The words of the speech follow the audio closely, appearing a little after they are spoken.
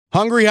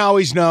Hungry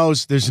Howie's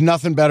knows there's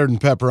nothing better than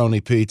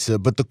pepperoni pizza,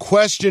 but the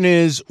question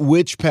is,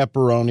 which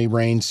pepperoni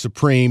reigns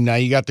supreme? Now,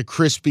 you got the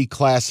crispy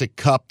classic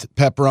cupped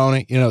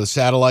pepperoni, the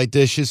satellite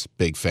dishes,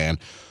 big fan.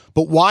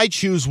 But why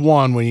choose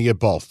one when you get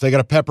both? They got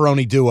a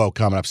pepperoni duo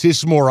coming up. See, this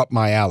is more up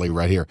my alley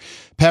right here.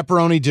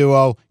 Pepperoni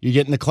duo, you're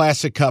getting the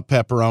classic cup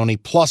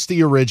pepperoni, plus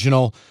the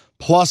original,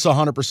 plus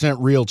 100%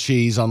 real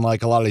cheese,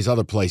 unlike a lot of these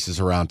other places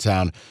around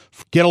town.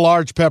 Get a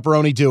large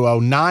pepperoni duo,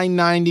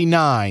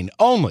 $9.99,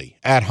 only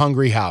at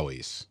Hungry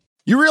Howie's.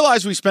 You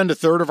realize we spend a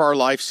third of our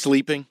life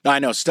sleeping? I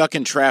know, stuck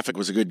in traffic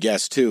was a good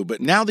guess too, but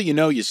now that you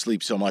know you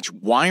sleep so much,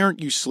 why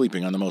aren't you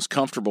sleeping on the most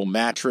comfortable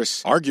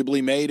mattress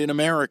arguably made in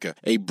America?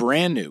 A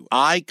brand new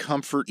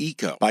iComfort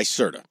Eco by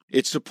Serta.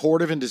 It's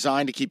supportive and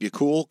designed to keep you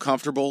cool,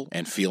 comfortable,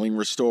 and feeling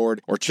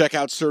restored. Or check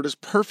out Serta's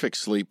Perfect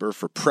Sleeper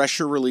for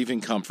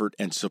pressure-relieving comfort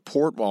and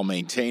support while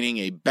maintaining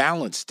a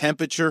balanced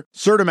temperature.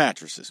 Serta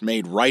mattresses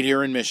made right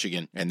here in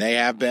Michigan, and they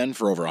have been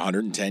for over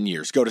 110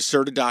 years. Go to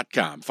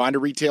Serta.com. Find a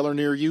retailer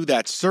near you.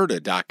 That's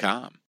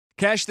Serta.com.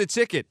 Cash the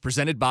Ticket,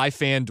 presented by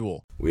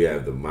FanDuel. We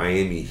have the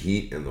Miami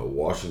Heat and the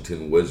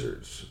Washington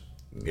Wizards.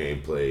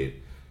 Game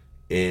played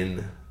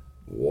in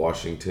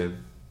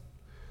Washington.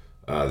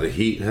 The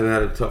Heat have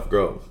had a tough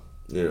go.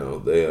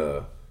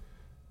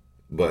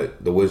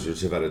 But the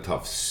Wizards have had a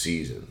tough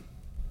season.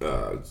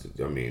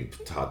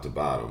 Top to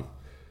bottom.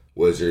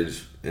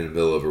 Wizards in the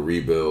middle of a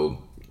rebuild.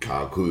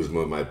 Kyle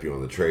Kuzma might be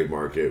on the trade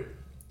market.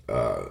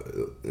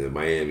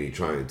 Miami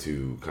trying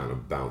to kind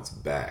of bounce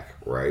back,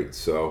 right?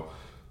 So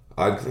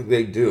I think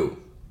they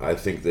do.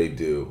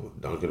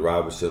 Duncan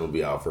Robinson will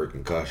be out for a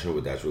concussion,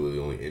 but that's really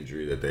the only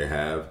injury that they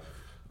have.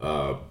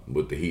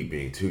 With the Heat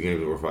being 2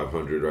 games over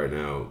 500 right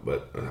now,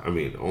 but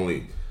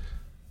only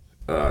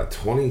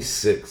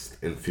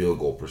 26th in field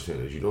goal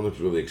percentage. You don't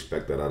really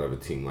expect that out of a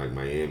team like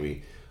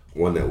Miami,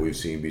 one that we've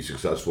seen be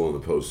successful in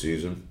the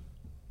postseason.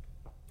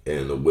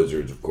 And the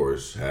Wizards, of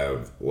course,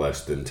 have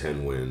less than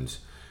 10 wins,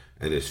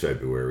 and it's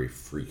February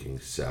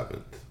freaking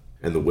 7th.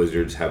 And the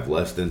Wizards have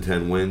less than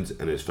 10 wins,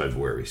 and it's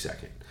February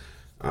 2nd.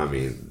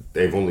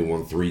 They've only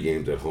won 3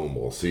 games at home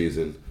all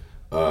season.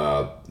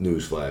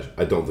 Newsflash,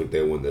 I don't think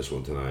they win this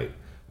one tonight.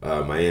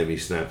 Miami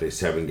snapped a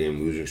 7-game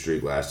losing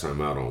streak last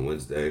time out on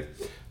Wednesday.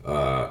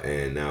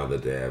 And now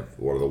that they have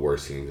one of the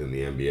worst teams in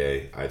the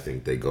NBA, I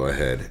think they go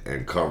ahead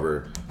and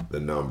cover the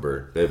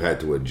number. They've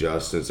had to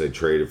adjust since they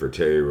traded for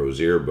Terry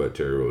Rozier, but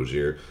Terry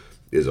Rozier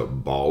is a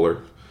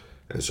baller.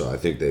 And so I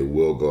think they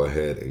will go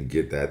ahead and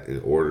get that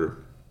in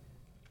order.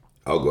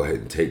 I'll go ahead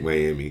and take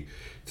Miami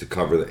to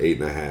cover the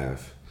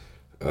 8.5.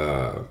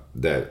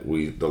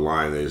 The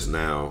line is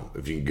now.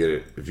 If you get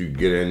it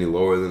any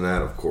lower than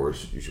that, of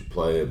course you should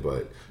play it.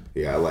 But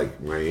yeah, I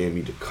like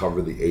Miami to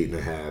cover the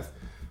 8.5.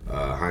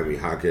 Jaime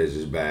Jaquez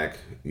is back.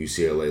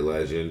 UCLA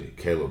legend.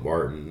 Caleb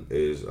Barton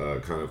is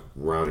kind of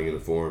rounding into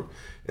form.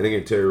 And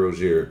again, Terry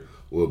Rozier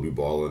will be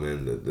balling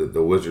in.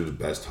 The Wizards'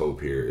 best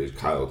hope here is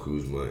Kyle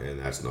Kuzma, and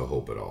that's no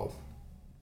hope at all.